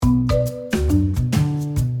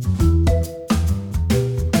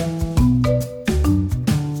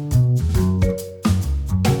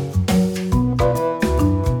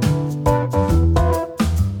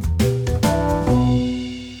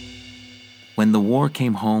when the war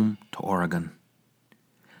came home to Oregon.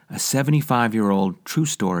 A 75-year-old true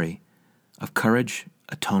story of courage,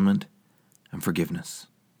 atonement, and forgiveness.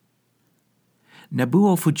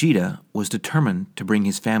 Nobuo Fujita was determined to bring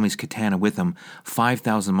his family's katana with him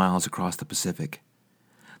 5,000 miles across the Pacific.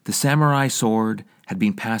 The samurai sword had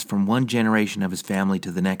been passed from one generation of his family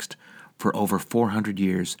to the next for over 400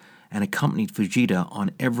 years and accompanied Fujita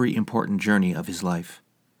on every important journey of his life.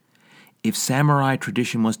 If samurai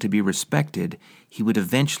tradition was to be respected, he would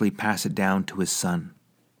eventually pass it down to his son.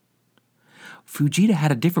 Fujita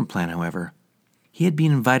had a different plan, however. He had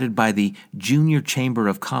been invited by the Junior Chamber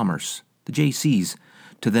of Commerce, the JCs,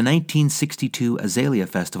 to the 1962 Azalea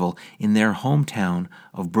Festival in their hometown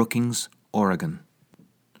of Brookings, Oregon.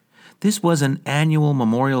 This was an annual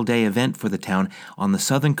Memorial Day event for the town on the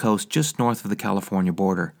southern coast just north of the California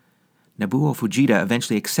border. Nobuo Fujita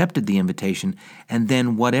eventually accepted the invitation and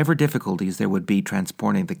then whatever difficulties there would be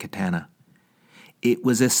transporting the katana. It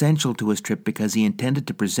was essential to his trip because he intended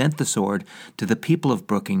to present the sword to the people of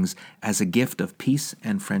Brookings as a gift of peace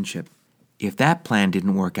and friendship. If that plan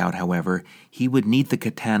didn't work out, however, he would need the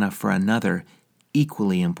katana for another,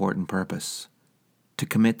 equally important purpose: to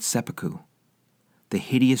commit seppuku, the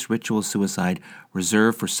hideous ritual suicide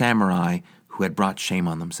reserved for samurai who had brought shame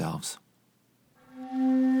on themselves.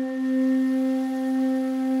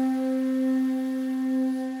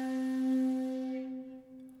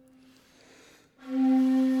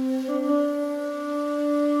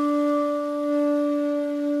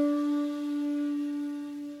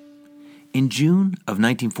 In June of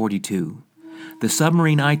 1942, the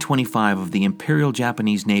submarine I-25 of the Imperial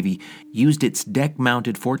Japanese Navy used its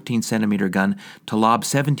deck-mounted 14-centimeter gun to lob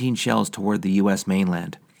 17 shells toward the U.S.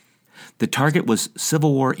 mainland. The target was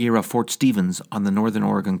Civil War-era Fort Stevens on the northern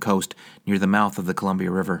Oregon coast near the mouth of the Columbia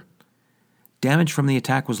River. Damage from the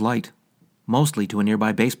attack was light, mostly to a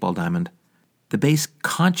nearby baseball diamond. The base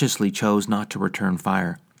consciously chose not to return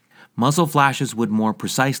fire. Muzzle flashes would more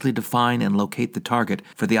precisely define and locate the target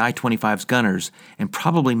for the I-25's gunners and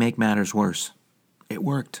probably make matters worse. It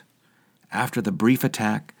worked. After the brief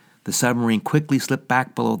attack, the submarine quickly slipped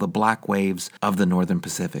back below the black waves of the northern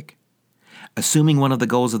Pacific. Assuming one of the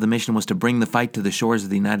goals of the mission was to bring the fight to the shores of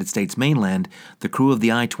the United States mainland, the crew of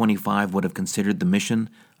the I-25 would have considered the mission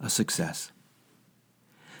a success.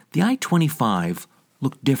 The I-25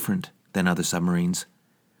 looked different than other submarines.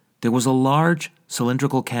 There was a large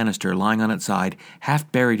cylindrical canister lying on its side,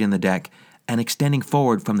 half buried in the deck, and extending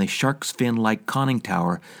forward from the shark's fin-like conning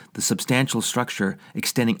tower, the substantial structure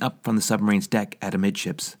extending up from the submarine's deck at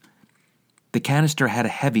amidships. The canister had a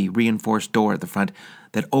heavy, reinforced door at the front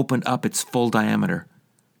that opened up its full diameter.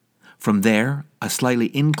 From there, a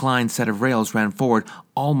slightly inclined set of rails ran forward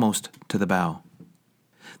almost to the bow.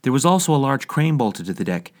 There was also a large crane bolted to the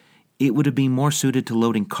deck. It would have been more suited to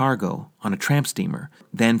loading cargo on a tramp steamer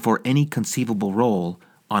than for any conceivable role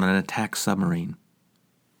on an attack submarine.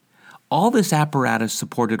 All this apparatus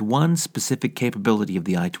supported one specific capability of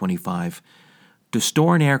the I-25: to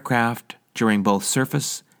store an aircraft during both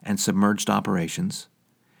surface and submerged operations,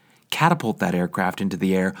 catapult that aircraft into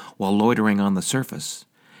the air while loitering on the surface,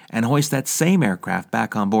 and hoist that same aircraft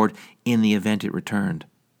back on board in the event it returned.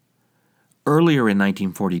 Earlier in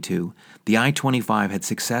 1942, the I-25 had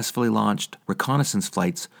successfully launched reconnaissance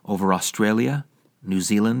flights over Australia, New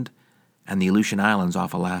Zealand, and the Aleutian Islands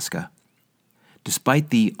off Alaska. Despite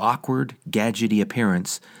the awkward, gadgety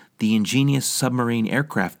appearance, the ingenious submarine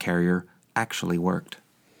aircraft carrier actually worked.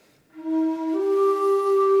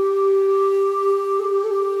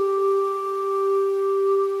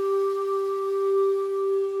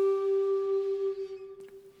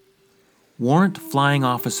 Warrant Flying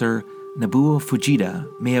Officer Nobuo Fujita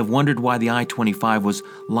may have wondered why the I-25 was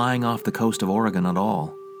lying off the coast of Oregon at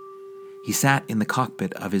all. He sat in the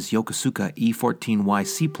cockpit of his Yokosuka E-14Y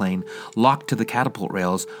seaplane locked to the catapult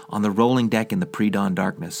rails on the rolling deck in the pre-dawn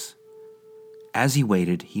darkness. As he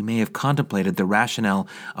waited, he may have contemplated the rationale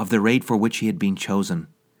of the raid for which he had been chosen: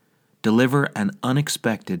 deliver an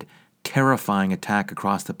unexpected, terrifying attack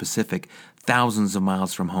across the Pacific thousands of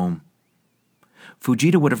miles from home.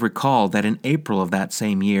 Fujita would have recalled that in April of that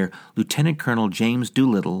same year, Lieutenant Colonel James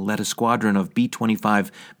Doolittle led a squadron of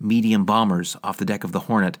B-25 medium bombers off the deck of the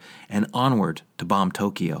Hornet and onward to bomb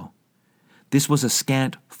Tokyo. This was a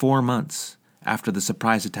scant 4 months after the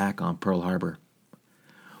surprise attack on Pearl Harbor.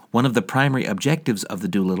 One of the primary objectives of the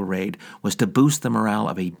Doolittle raid was to boost the morale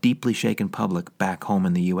of a deeply shaken public back home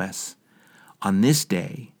in the U.S. On this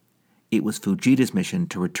day, it was Fujita's mission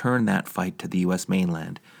to return that fight to the U.S.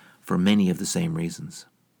 mainland, for many of the same reasons.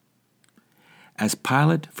 As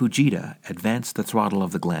pilot Fujita advanced the throttle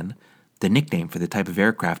of the Glen, the nickname for the type of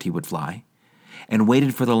aircraft he would fly, and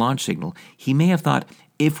waited for the launch signal, he may have thought,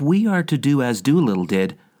 if we are to do as Doolittle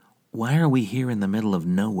did, why are we here in the middle of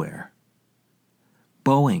nowhere?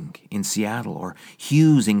 Boeing in Seattle or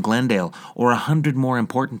Hughes in Glendale or 100 more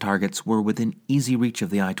important targets were within easy reach of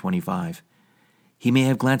the I-25. He may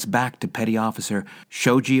have glanced back to Petty Officer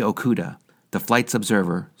Shoji Okuda, the flight's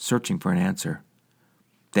observer, searching for an answer.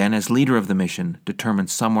 Then, as leader of the mission, determined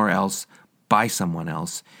somewhere else by someone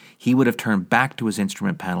else, he would have turned back to his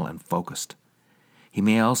instrument panel and focused. He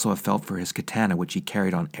may also have felt for his katana, which he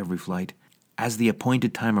carried on every flight. As the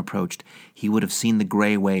appointed time approached, he would have seen the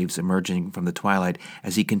gray waves emerging from the twilight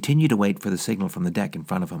as he continued to wait for the signal from the deck in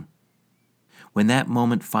front of him. When that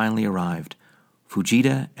moment finally arrived,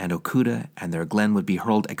 Fujita and Okuda and their Glen would be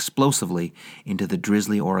hurled explosively into the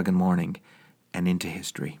drizzly Oregon morning and into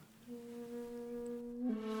history.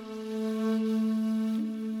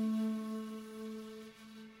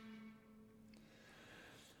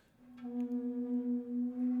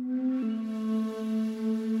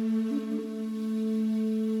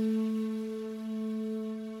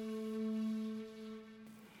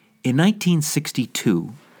 In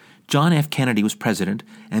 1962, John F. Kennedy was president,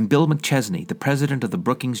 and Bill McChesney, the president of the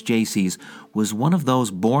Brookings Jaycees, was one of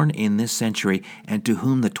those born in this century and to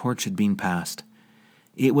whom the torch had been passed.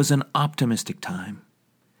 It was an optimistic time.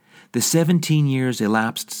 The 17 years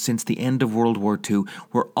elapsed since the end of World War II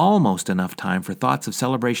were almost enough time for thoughts of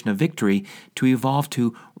celebration of victory to evolve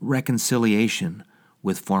to reconciliation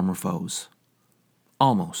with former foes.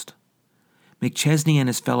 Almost. McChesney and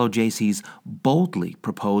his fellow Jaycees boldly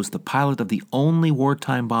proposed the pilot of the only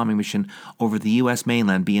wartime bombing mission over the U.S.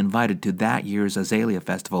 mainland be invited to that year's Azalea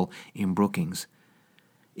Festival in Brookings.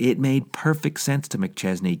 It made perfect sense to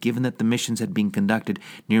McChesney, given that the missions had been conducted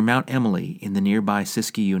near Mount Emily in the nearby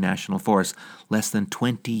Siskiyou National Forest less than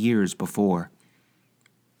 20 years before.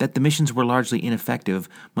 That the missions were largely ineffective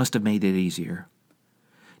must have made it easier.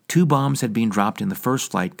 2 bombs had been dropped in the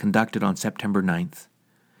first flight conducted on September 9th.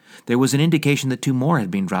 There was an indication that 2 more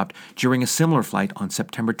had been dropped during a similar flight on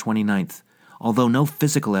September 29th, although no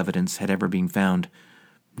physical evidence had ever been found.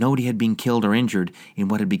 Nobody had been killed or injured in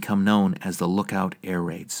what had become known as the Lookout air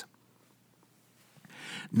raids.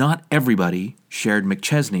 Not everybody shared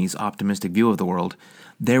McChesney's optimistic view of the world.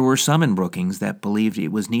 There were some in Brookings that believed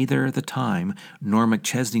it was neither the time nor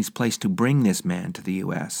McChesney's place to bring this man to the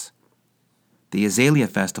U.S. The Azalea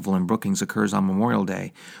Festival in Brookings occurs on Memorial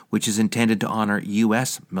Day, which is intended to honor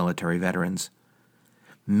U.S. military veterans.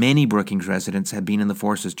 Many Brookings residents had been in the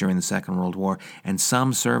forces during the Second World War, and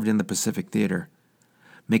some served in the Pacific Theater.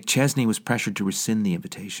 McChesney was pressured to rescind the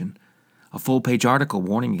invitation. A full-page article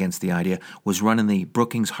warning against the idea was run in the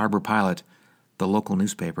Brookings Harbor Pilot, the local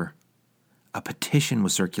newspaper. A petition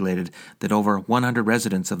was circulated that over 100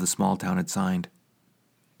 residents of the small town had signed.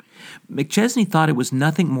 McChesney thought it was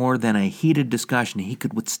nothing more than a heated discussion he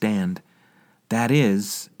could withstand. That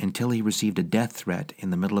is, until he received a death threat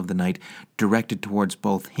in the middle of the night directed towards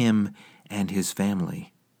both him and his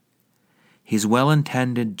family. His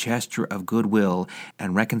well-intended gesture of goodwill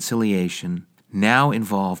and reconciliation now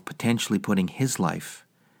involved potentially putting his life,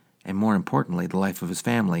 and more importantly, the life of his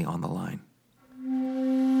family, on the line.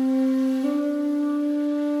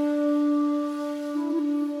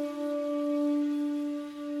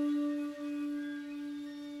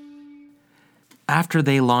 After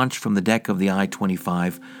they launched from the deck of the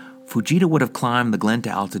I-25, Fujita would have climbed the Glen to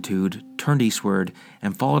altitude, turned eastward,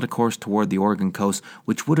 and followed a course toward the Oregon coast,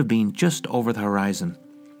 which would have been just over the horizon.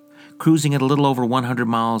 Cruising at a little over 100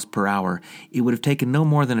 miles per hour, it would have taken no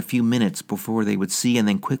more than a few minutes before they would see and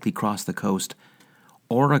then quickly cross the coast.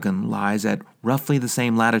 Oregon lies at roughly the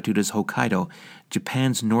same latitude as Hokkaido,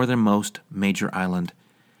 Japan's northernmost major island.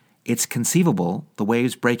 It's conceivable the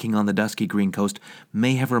waves breaking on the dusky green coast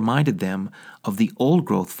may have reminded them of the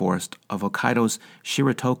old-growth forest of Hokkaido's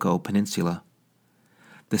Shiratoko Peninsula.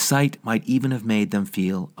 The sight might even have made them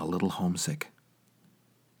feel a little homesick.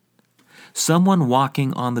 Someone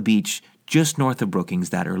walking on the beach just north of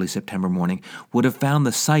Brookings that early September morning would have found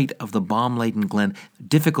the sight of the bomb-laden glen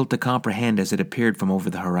difficult to comprehend as it appeared from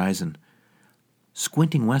over the horizon.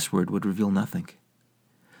 Squinting westward would reveal nothing.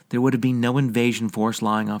 There would have been no invasion force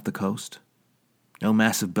lying off the coast, no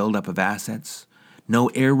massive buildup of assets, no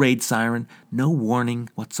air raid siren, no warning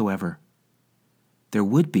whatsoever. There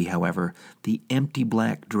would be, however, the empty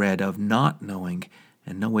black dread of not knowing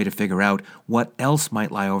and no way to figure out what else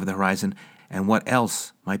might lie over the horizon and what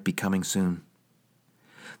else might be coming soon.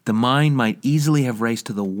 The mind might easily have raced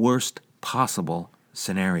to the worst possible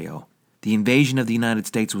scenario. The invasion of the United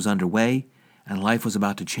States was underway, and life was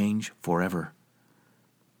about to change forever.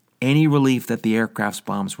 Any relief that the aircraft's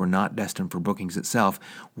bombs were not destined for Brookings itself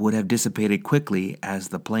would have dissipated quickly as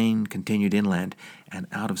the plane continued inland and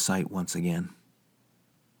out of sight once again.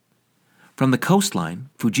 From the coastline,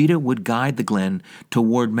 Fujita would guide the Glenn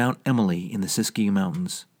toward Mount Emily in the Siskiyou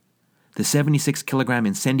Mountains. The 76-kilogram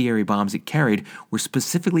incendiary bombs it carried were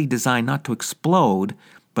specifically designed not to explode,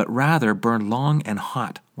 but rather burn long and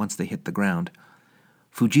hot once they hit the ground.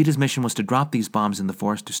 Fujita's mission was to drop these bombs in the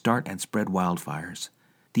forest to start and spread wildfires.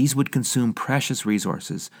 These would consume precious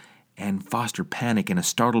resources and foster panic in a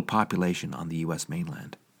startled population on the U.S.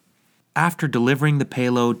 mainland. After delivering the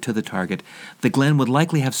payload to the target, the Glenn would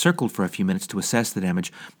likely have circled for a few minutes to assess the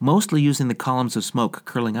damage, mostly using the columns of smoke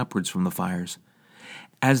curling upwards from the fires.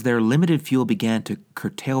 As their limited fuel began to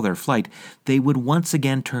curtail their flight, they would once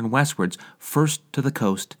again turn westwards, first to the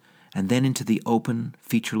coast, and then into the open,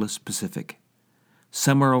 featureless Pacific.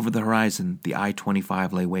 Somewhere over the horizon, the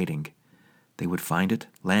I-25 lay waiting. They would find it,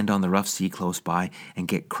 land on the rough sea close by, and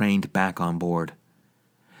get craned back on board.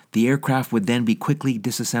 The aircraft would then be quickly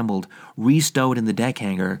disassembled, restowed in the deck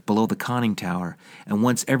hangar below the conning tower, and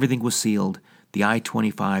once everything was sealed, the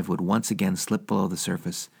I-25 would once again slip below the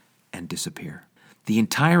surface and disappear. The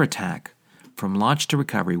entire attack, from launch to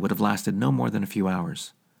recovery, would have lasted no more than a few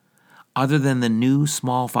hours. Other than the new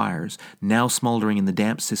small fires now smoldering in the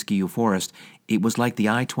damp Siskiyou forest, it was like the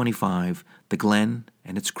I-25, the Glenn,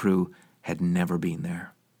 and its crew had never been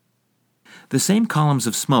there. The same columns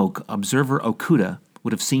of smoke observer Okuda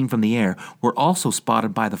would have seen from the air were also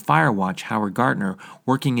spotted by the fire watch Howard Gardner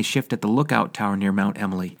working his shift at the lookout tower near Mount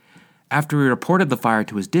Emily. After he reported the fire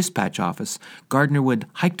to his dispatch office, Gardner would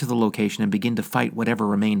hike to the location and begin to fight whatever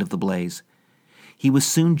remained of the blaze. He was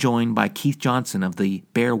soon joined by Keith Johnson of the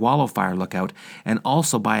Bear Wallow Fire Lookout and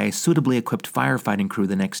also by a suitably equipped firefighting crew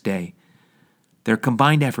the next day. Their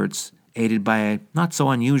combined efforts, aided by a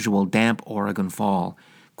not-so-unusual damp Oregon fall,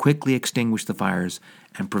 quickly extinguished the fires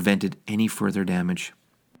and prevented any further damage.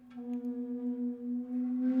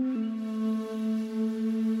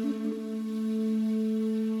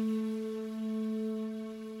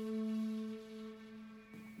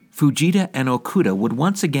 Fujita and Okuda would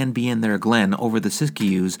once again be in their Glenn over the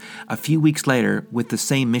Siskiyous a few weeks later with the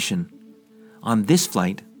same mission. On this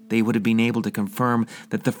flight, they would have been able to confirm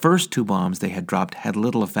that the first two bombs they had dropped had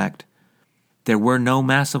little effect. There were no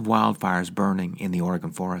massive wildfires burning in the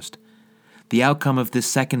Oregon forest. The outcome of this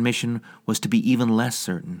second mission was to be even less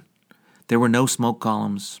certain. There were no smoke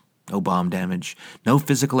columns, no bomb damage, no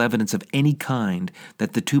physical evidence of any kind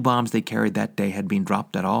that the two bombs they carried that day had been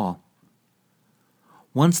dropped at all.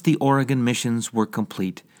 Once the Oregon missions were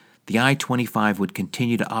complete, the I-25 would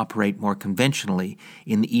continue to operate more conventionally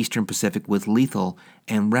in the eastern Pacific with lethal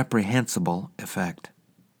and reprehensible effect.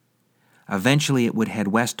 Eventually it would head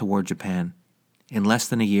west toward Japan. In less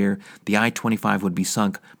than a year, the I-25 would be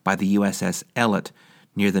sunk by the USS Ellet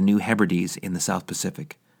near the New Hebrides in the South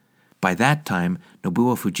Pacific. By that time,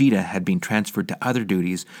 Nobuo Fujita had been transferred to other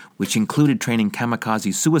duties, which included training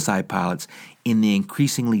kamikaze suicide pilots in the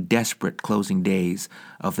increasingly desperate closing days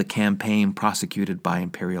of the campaign prosecuted by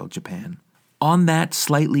Imperial Japan. On that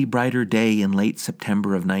slightly brighter day in late September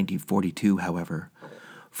of 1942, however,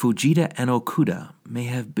 Fujita and Okuda may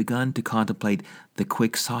have begun to contemplate the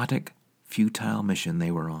quixotic, futile mission they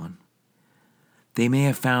were on. They may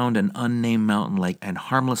have found an unnamed mountain lake and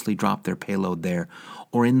harmlessly dropped their payload there,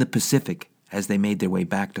 or in the Pacific as they made their way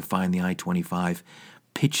back to find the I-25,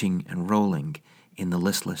 pitching and rolling in the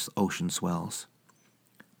listless ocean swells.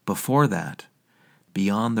 Before that,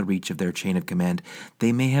 beyond the reach of their chain of command,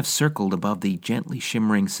 they may have circled above the gently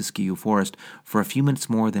shimmering Siskiyou forest for a few minutes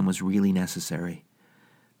more than was really necessary.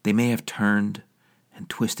 They may have turned and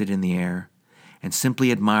twisted in the air, and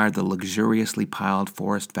simply admired the luxuriously piled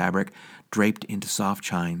forest fabric draped into soft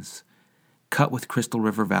chines, cut with crystal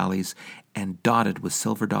river valleys and dotted with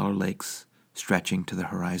silver dollar lakes stretching to the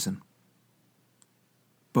horizon.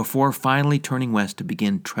 Before finally turning west to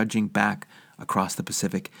begin trudging back across the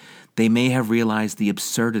Pacific, they may have realized the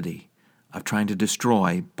absurdity of trying to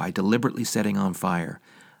destroy, by deliberately setting on fire,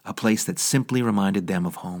 a place that simply reminded them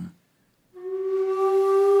of home.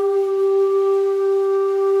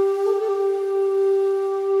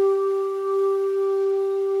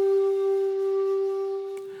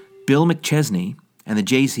 Bill McChesney and the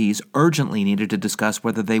Jaycees urgently needed to discuss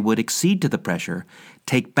whether they would accede to the pressure,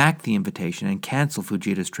 take back the invitation, and cancel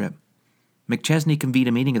Fujita's trip. McChesney convened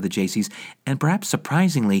a meeting of the Jaycees, and perhaps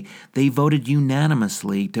surprisingly, they voted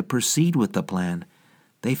unanimously to proceed with the plan.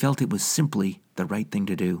 They felt it was simply the right thing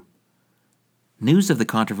to do. News of the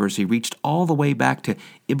controversy reached all the way back to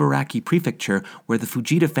Ibaraki Prefecture, where the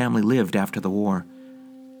Fujita family lived after the war.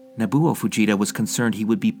 Nobuo Fujita was concerned he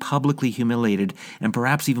would be publicly humiliated and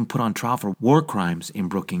perhaps even put on trial for war crimes in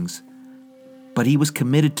Brookings. But he was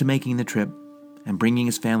committed to making the trip and bringing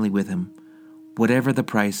his family with him, whatever the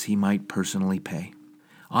price he might personally pay.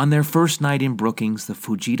 On their first night in Brookings, the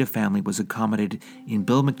Fujita family was accommodated in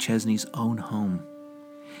Bill McChesney's own home.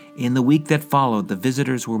 In the week that followed, the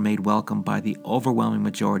visitors were made welcome by the overwhelming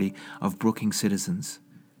majority of Brookings citizens.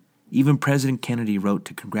 Even President Kennedy wrote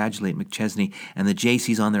to congratulate McChesney and the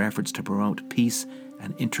Jaycees on their efforts to promote peace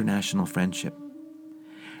and international friendship.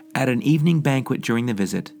 At an evening banquet during the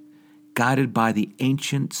visit, guided by the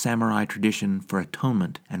ancient samurai tradition for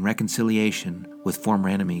atonement and reconciliation with former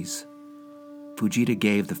enemies, Fujita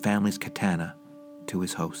gave the family's katana to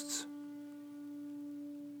his hosts.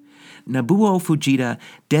 Nobuo Fujita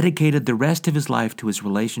dedicated the rest of his life to his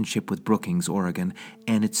relationship with Brookings, Oregon,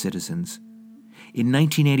 and its citizens. In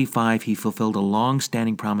 1985, he fulfilled a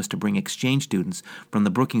long-standing promise to bring exchange students from the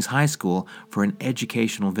Brookings High School for an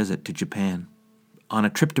educational visit to Japan. On a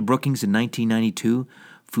trip to Brookings in 1992,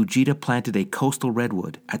 Fujita planted a coastal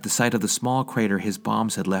redwood at the site of the small crater his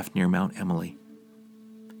bombs had left near Mount Emily.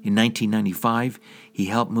 In 1995, he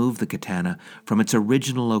helped move the katana from its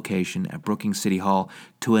original location at Brookings City Hall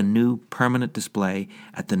to a new permanent display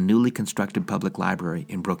at the newly constructed public library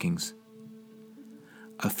in Brookings.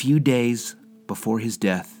 A few days before his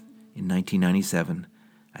death in 1997,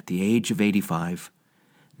 at the age of 85,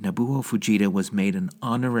 Nobuo Fujita was made an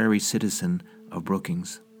honorary citizen of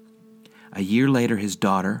Brookings. A year later, his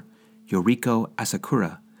daughter, Yoriko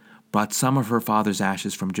Asakura, brought some of her father's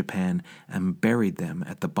ashes from Japan and buried them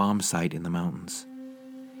at the bomb site in the mountains.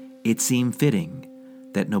 It seemed fitting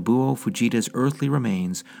that Nobuo Fujita's earthly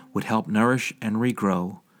remains would help nourish and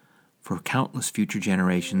regrow, for countless future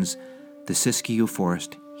generations, the Siskiyou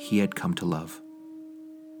forest he had come to love.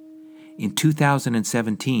 In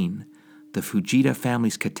 2017, the Fujita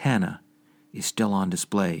family's katana is still on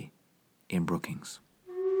display in Brookings.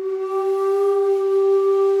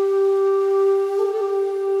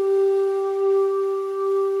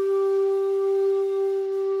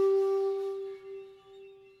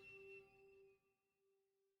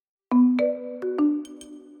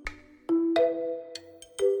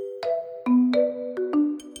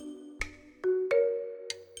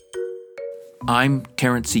 I'm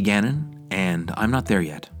Terrence C. Gannon, and I'm not there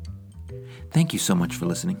yet. Thank you so much for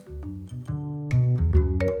listening.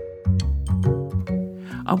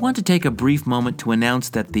 I want to take a brief moment to announce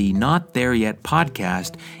that the Not There Yet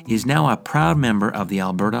podcast is now a proud member of the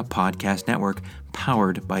Alberta Podcast Network,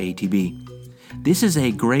 powered by ATB. This is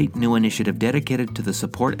a great new initiative dedicated to the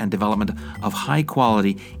support and development of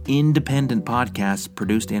high-quality, independent podcasts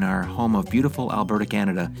produced in our home of beautiful Alberta,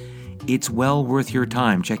 Canada. It's well worth your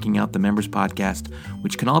time checking out the members' podcast,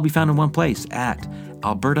 which can all be found in one place at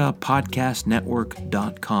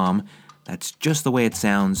albertapodcastnetwork.com. That's just the way it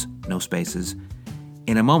sounds, no spaces.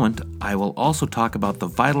 In a moment, I will also talk about the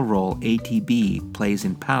vital role ATB plays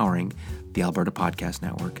in powering the Alberta Podcast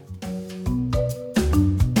Network.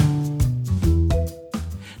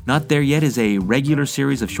 Not There Yet is a regular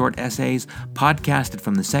series of short essays podcasted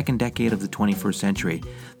from the second decade of the 21st century.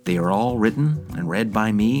 They are all written and read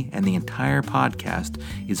by me, and the entire podcast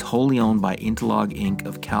is wholly owned by Interlog Inc.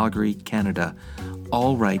 of Calgary, Canada.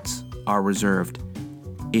 All rights are reserved.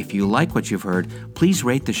 If you like what you've heard, please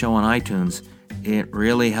rate the show on iTunes. It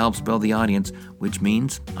really helps build the audience, which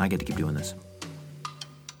means I get to keep doing this.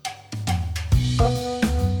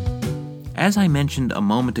 As I mentioned a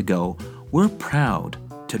moment ago, we're proud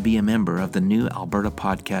to be a member of the new Alberta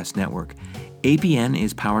Podcast Network. APN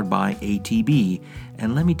is powered by ATB,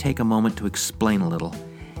 and let me take a moment to explain a little.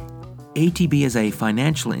 ATB is a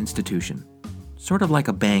financial institution, sort of like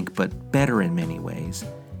a bank, but better in many ways,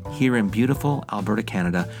 here in beautiful Alberta,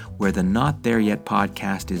 Canada, where the Not There Yet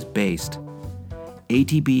podcast is based.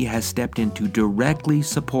 ATB has stepped in to directly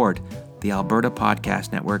support the Alberta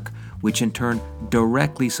Podcast Network, which in turn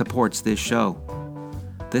directly supports this show.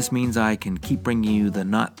 This means I can keep bringing you the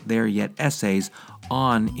Not There Yet essays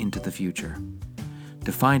on into the future.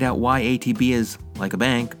 To find out why ATB is like a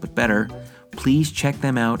bank, but better, please check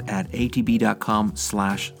them out at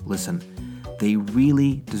atb.com/listen. They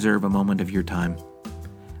really deserve a moment of your time.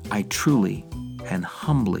 I truly and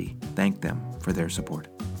humbly thank them for their support.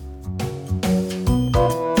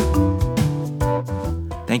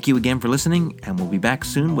 Thank you again for listening, and we'll be back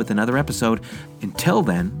soon with another episode. Until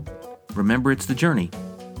then, remember it's the journey,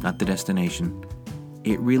 not the destination.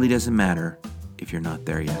 It really doesn't matter if you're not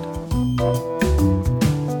there yet.